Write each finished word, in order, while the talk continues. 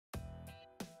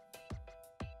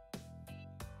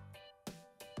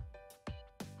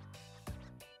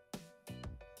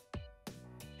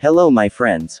Hello my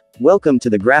friends. Welcome to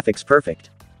the Graphics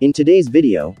Perfect. In today's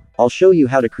video, I'll show you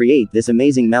how to create this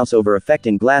amazing mouse over effect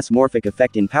and glass morphic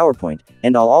effect in PowerPoint,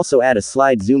 and I'll also add a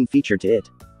slide zoom feature to it.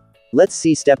 Let's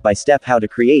see step by step how to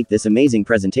create this amazing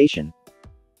presentation.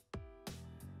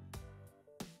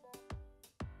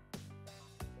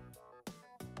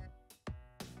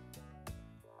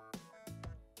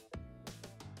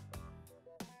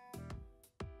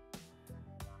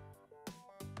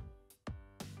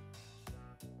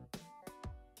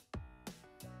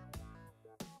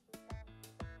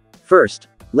 First,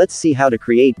 let's see how to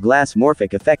create glass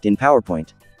morphic effect in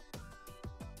PowerPoint.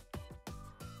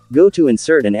 Go to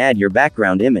Insert and add your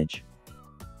background image.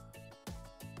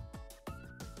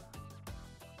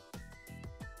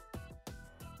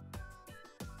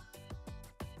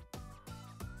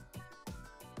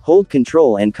 Hold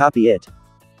Ctrl and copy it.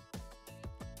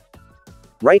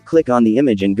 Right-click on the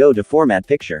image and go to Format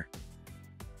Picture.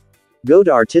 Go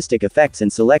to Artistic Effects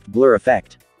and select Blur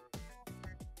Effect.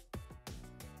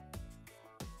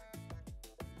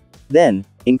 Then,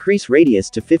 increase radius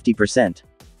to 50%.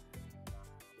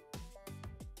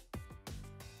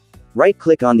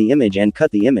 Right-click on the image and cut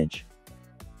the image.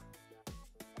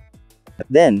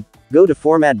 Then, go to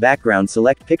Format Background,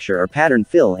 select Picture or Pattern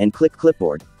Fill and click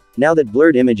Clipboard. Now that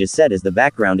blurred image is set as the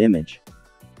background image.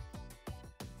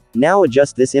 Now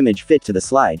adjust this image fit to the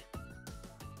slide.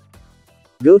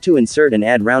 Go to Insert and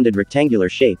add rounded rectangular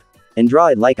shape, and draw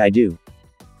it like I do.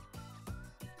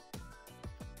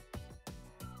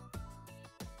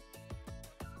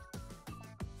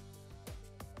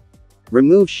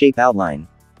 Remove shape outline.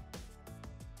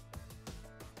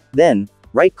 Then,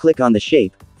 right-click on the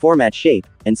shape, Format Shape,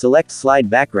 and select Slide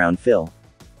Background Fill.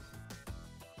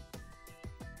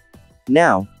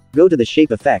 Now, go to the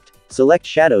Shape Effect, select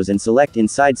Shadows and select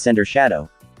Inside Center Shadow.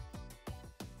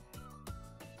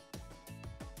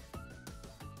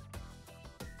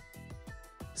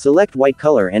 Select white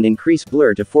color and increase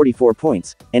blur to 44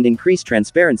 points, and increase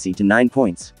transparency to 9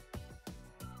 points.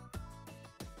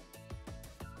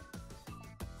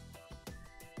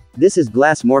 This is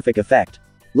glass morphic effect.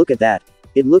 Look at that.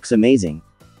 It looks amazing.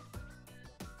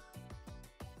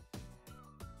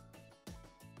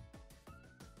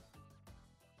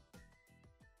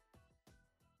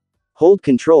 Hold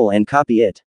Ctrl and copy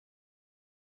it.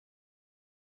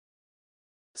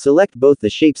 Select both the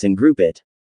shapes and group it.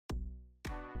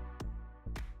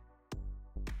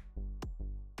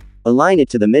 Align it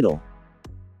to the middle.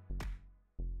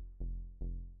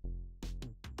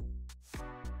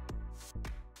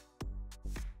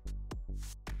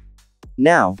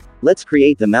 Now, let's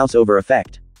create the mouse over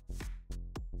effect.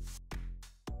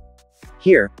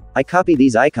 Here, I copy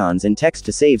these icons and text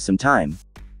to save some time.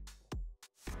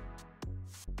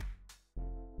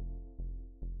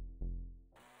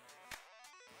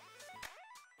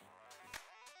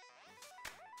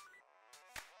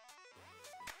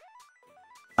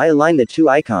 I align the two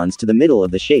icons to the middle of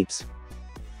the shapes.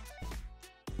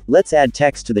 Let's add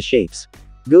text to the shapes.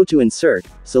 Go to Insert,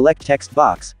 select Text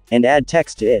Box, and add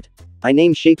text to it. I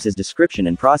name shapes as description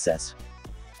and process.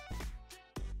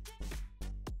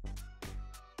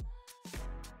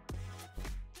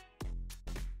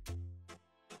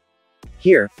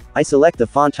 Here, I select the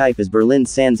font type as Berlin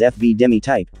Sans FB Demi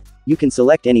type. You can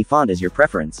select any font as your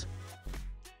preference.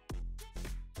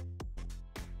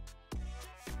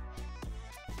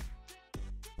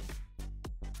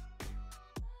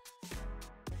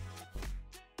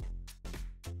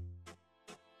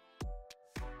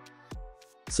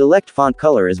 Select font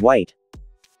color as white.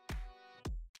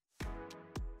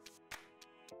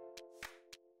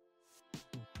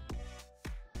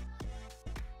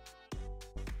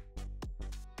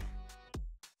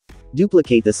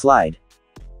 Duplicate the slide.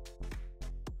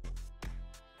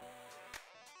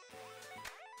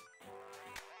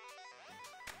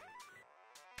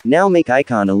 Now make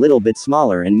icon a little bit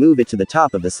smaller and move it to the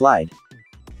top of the slide.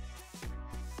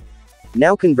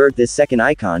 Now convert this second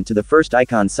icon to the first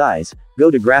icon size,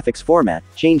 go to Graphics Format,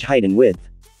 change height and width.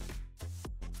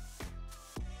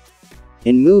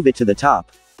 And move it to the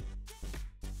top.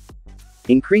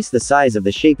 Increase the size of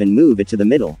the shape and move it to the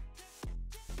middle.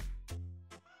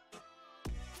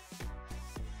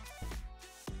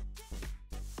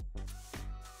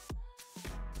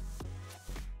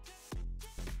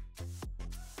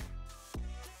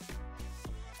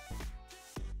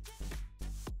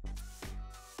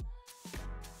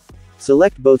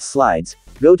 Select both slides,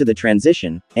 go to the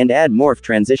transition, and add morph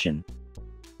transition.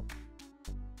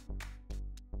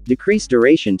 Decrease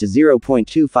duration to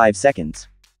 0.25 seconds.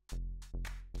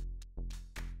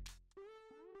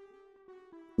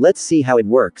 Let's see how it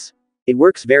works. It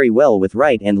works very well with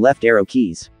right and left arrow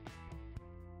keys.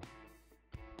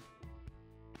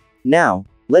 Now,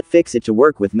 let's fix it to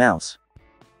work with mouse.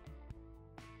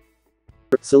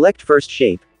 Select first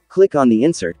shape, click on the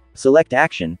insert, select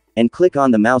action, and click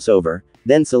on the mouse over,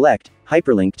 then select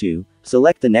hyperlink to,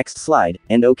 select the next slide,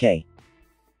 and OK.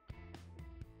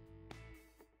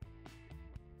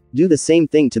 Do the same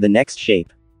thing to the next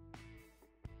shape.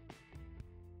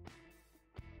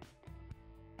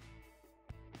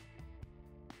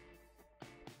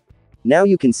 Now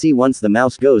you can see once the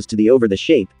mouse goes to the over the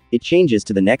shape, it changes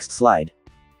to the next slide.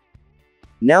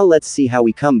 Now let's see how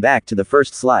we come back to the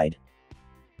first slide.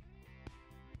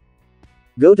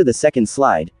 Go to the second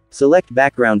slide, select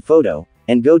background photo,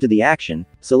 and go to the action,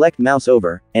 select mouse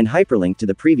over, and hyperlink to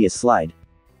the previous slide.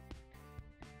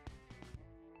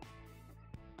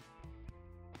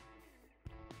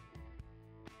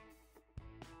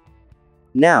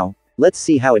 Now, let's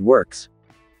see how it works.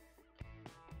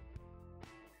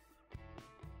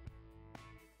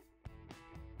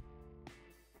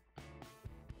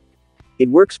 It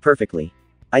works perfectly.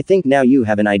 I think now you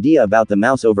have an idea about the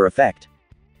mouse over effect.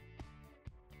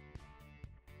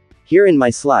 Here in my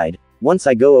slide, once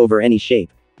I go over any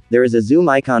shape, there is a zoom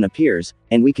icon appears,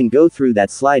 and we can go through that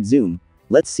slide zoom.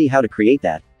 Let's see how to create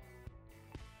that.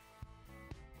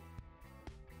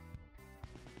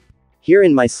 Here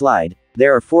in my slide,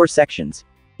 there are 4 sections.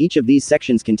 Each of these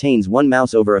sections contains one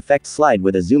mouse over effect slide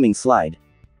with a zooming slide.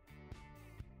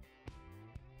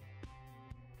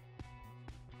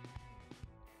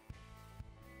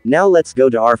 Now let's go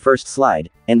to our first slide,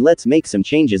 and let's make some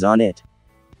changes on it.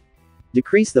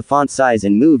 Decrease the font size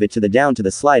and move it to the down to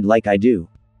the slide like I do.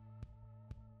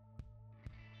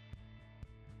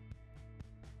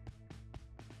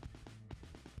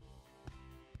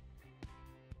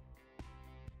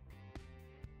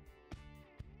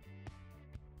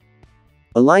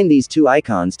 Align these 2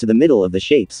 icons to the middle of the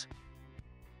shapes.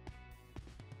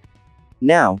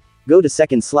 Now, go to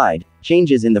second slide,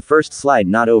 changes in the first slide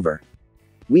not over.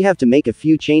 We have to make a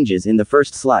few changes in the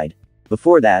first slide.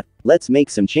 Before that, let's make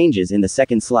some changes in the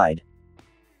second slide.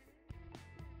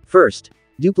 First,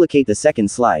 duplicate the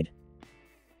second slide.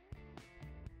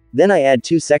 Then I add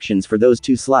 2 sections for those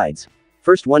 2 slides.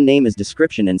 First one name is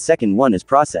description and second one is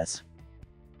process.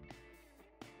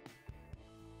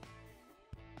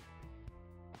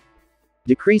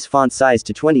 Decrease font size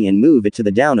to 20 and move it to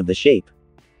the down of the shape.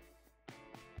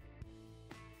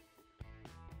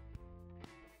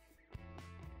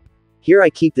 Here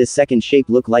I keep this second shape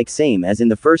look like same as in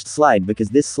the first slide because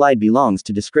this slide belongs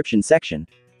to description section.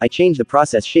 I change the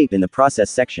process shape in the process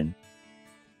section.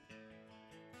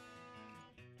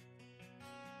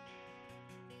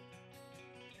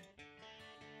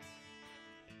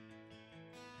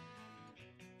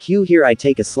 Here I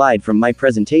take a slide from my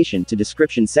presentation to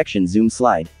description section zoom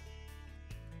slide.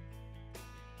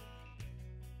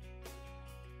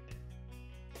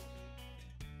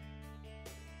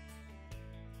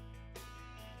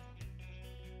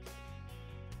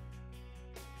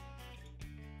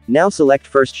 Now select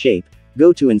first shape,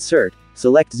 go to insert,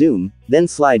 select zoom, then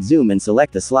slide zoom and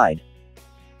select the slide.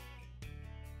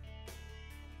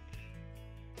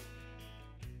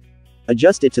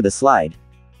 Adjust it to the slide.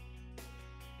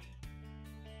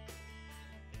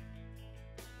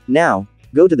 Now,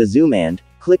 go to the zoom and,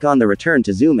 click on the return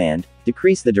to zoom and,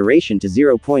 decrease the duration to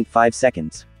 0.5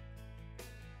 seconds.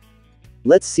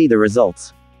 Let's see the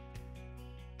results.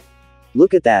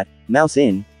 Look at that, mouse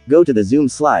in, go to the zoom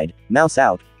slide, mouse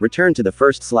out, return to the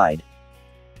first slide.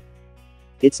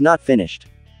 It's not finished.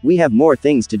 We have more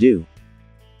things to do.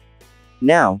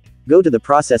 Now, go to the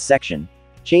process section.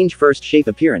 Change first shape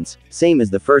appearance, same as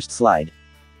the first slide.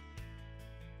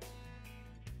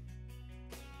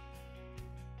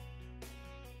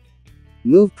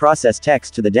 Move process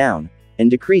text to the down, and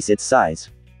decrease its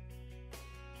size.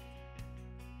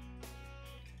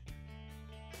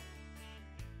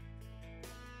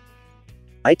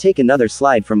 I take another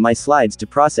slide from my slides to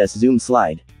process zoom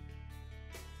slide.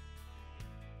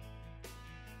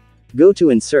 Go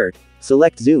to insert,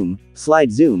 select zoom,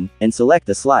 slide zoom, and select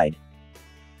the slide.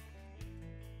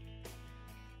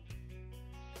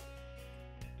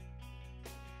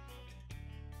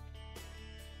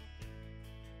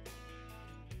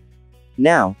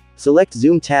 Now, select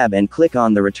zoom tab and click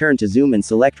on the return to zoom and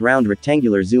select round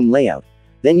rectangular zoom layout.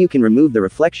 Then you can remove the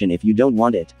reflection if you don't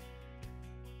want it.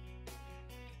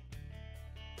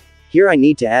 Here I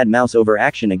need to add mouse over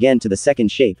action again to the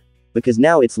second shape, because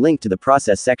now it's linked to the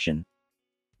process section.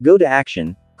 Go to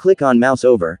action, click on mouse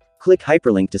over, click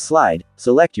hyperlink to slide,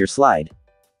 select your slide.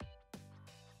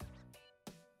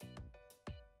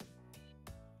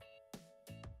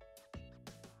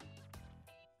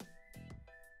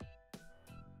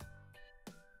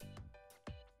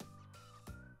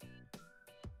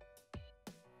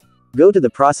 Go to the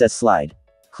process slide.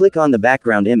 Click on the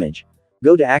background image.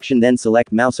 Go to action, then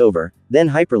select mouse over, then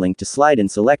hyperlink to slide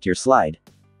and select your slide.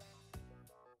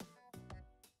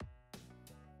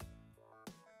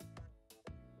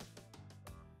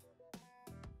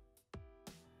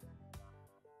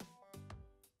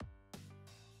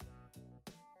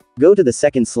 Go to the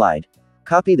second slide.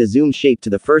 Copy the zoom shape to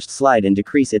the first slide and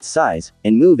decrease its size,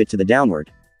 and move it to the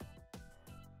downward.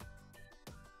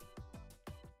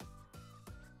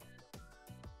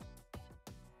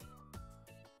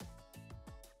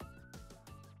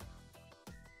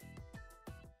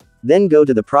 Then go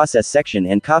to the process section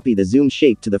and copy the zoom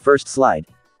shape to the first slide.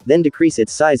 Then decrease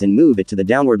its size and move it to the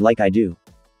downward like I do.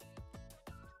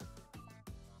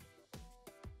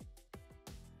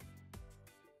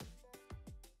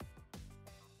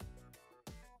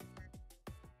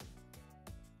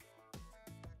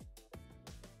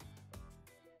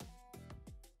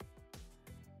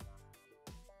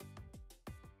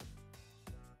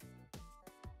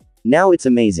 Now it's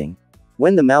amazing.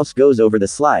 When the mouse goes over the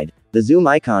slide, the zoom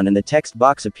icon and the text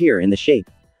box appear in the shape.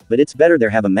 But it's better there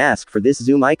have a mask for this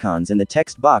zoom icons and the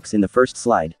text box in the first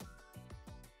slide.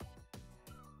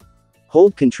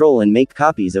 Hold Ctrl and make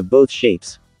copies of both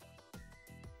shapes.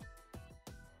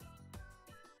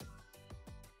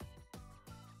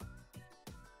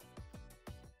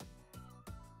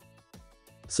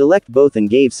 Select both and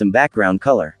give some background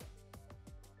color.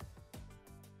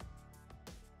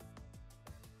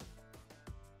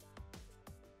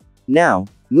 Now,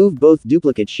 move both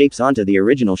duplicate shapes onto the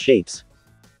original shapes.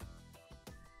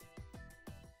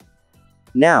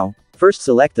 Now, first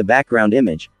select the background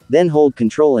image, then hold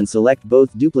Ctrl and select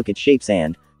both duplicate shapes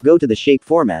and go to the shape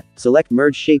format, select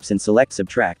merge shapes and select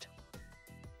subtract.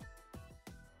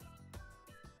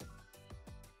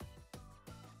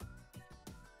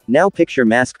 Now picture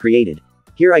mask created.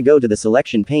 Here I go to the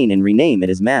selection pane and rename it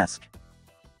as mask.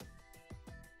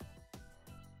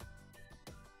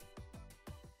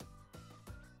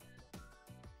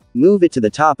 Move it to the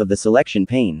top of the selection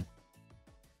pane.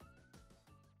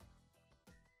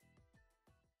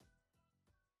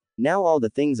 Now all the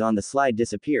things on the slide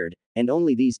disappeared, and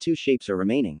only these two shapes are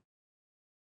remaining.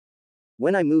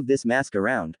 When I move this mask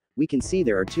around, we can see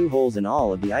there are two holes in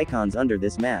all of the icons under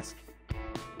this mask.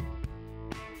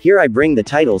 Here I bring the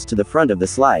titles to the front of the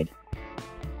slide.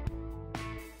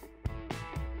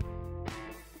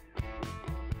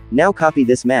 Now copy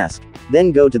this mask,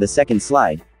 then go to the second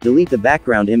slide, delete the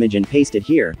background image and paste it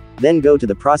here, then go to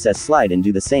the process slide and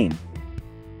do the same.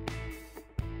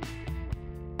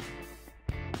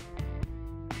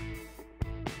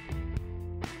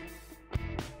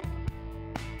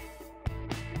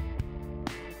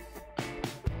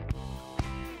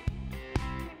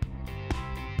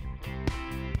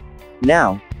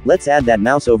 Now, let's add that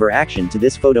mouse over action to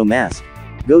this photo mask.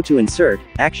 Go to Insert,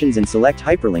 Actions and select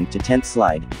Hyperlink to 10th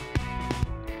slide.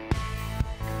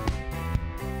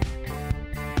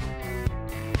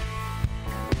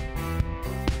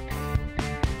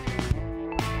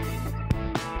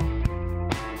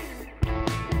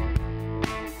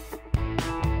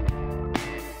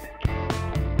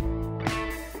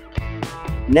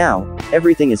 Now,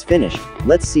 everything is finished.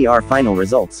 Let's see our final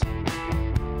results.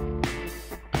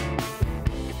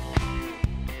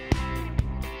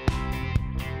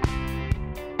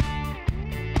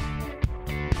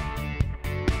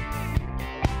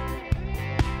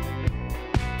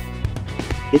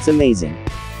 It's amazing.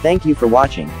 Thank you for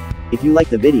watching. If you like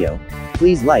the video,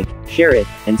 please like, share it,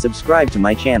 and subscribe to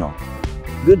my channel.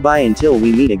 Goodbye until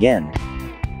we meet again.